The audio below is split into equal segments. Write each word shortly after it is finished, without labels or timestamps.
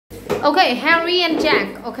Okay, Harry and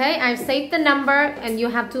Jack. Okay, I've saved the number and you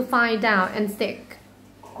have to find out and stick.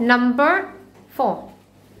 Number 4.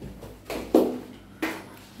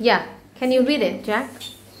 Yeah, can you read it, Jack?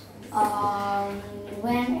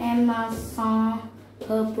 When Emma saw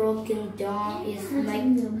her broken doll, it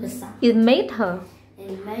made her sad. It made her.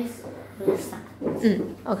 It makes her sad.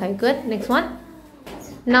 Okay, good. Next one.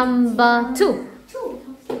 Number 2.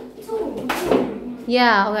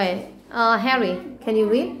 Yeah, okay. Harry, can you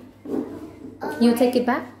read? You take it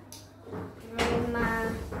back.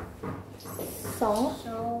 Emma Saw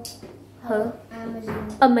her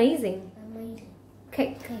amazing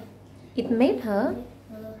cake. It made her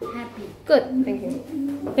happy. good. Thank you.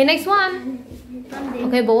 Okay, next one.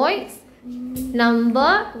 Okay, boys.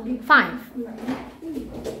 Number 5.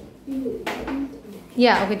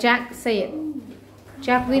 Yeah, okay, Jack, say it.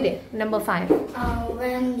 Jack, read it. Number 5.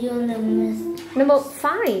 When you miss. Number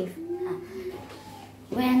 5.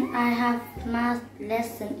 When I have math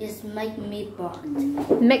lesson, it make me bored.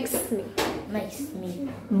 Makes me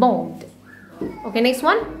bored. Okay, next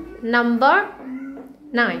one. Number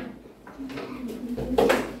 9.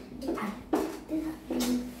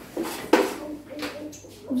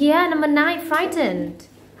 Yeah, number 9, frightened.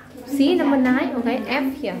 See, number 9. Okay,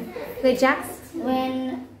 F here. Okay, Jack.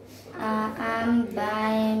 When I'm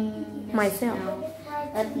by Myself.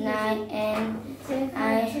 At night and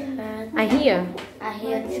I hear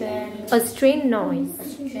train. a strange noise.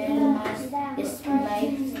 Train noise. It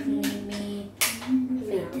makes me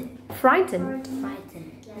Frightened.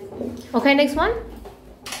 frightened. Okay, next one.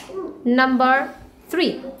 Number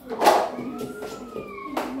 3.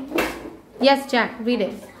 Yes, Jack, read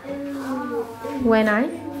it. When I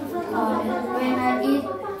eat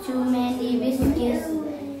too many biscuits,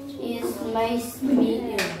 it makes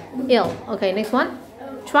me ill. Okay, next one.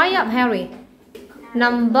 Try up, Harry.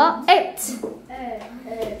 Number 8.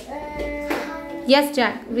 Yes,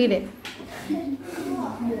 Jack, read it.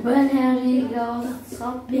 When Harry goes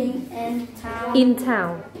shopping In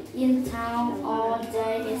town. all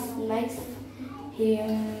day, it makes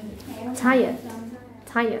him Tired.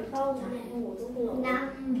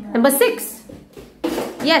 Number 6.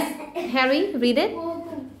 Yes, Harry, read it.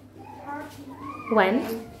 When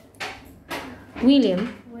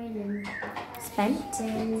William spent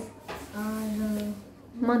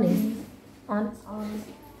money on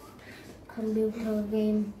computer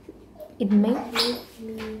game. it made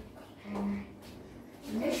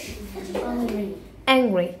Me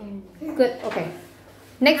angry. Good, okay.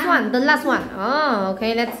 Next one, the last one. Oh,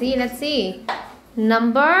 okay, let's see.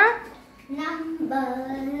 Number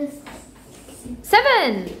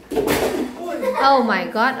 7. Oh my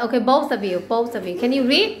god. Okay, both of you. Can you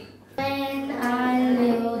read? When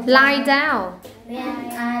I Lie down.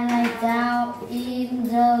 lie down in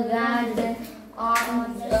the garden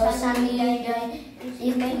on the sunny day,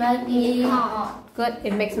 it makes me hot. Good,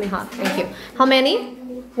 it makes me hot. Thank you. How many?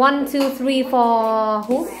 1, 2, 3, 4.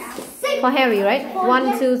 Who? For Harry, right?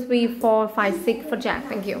 1, 2, 3, 4, 5, 6 for Jack.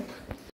 Thank you.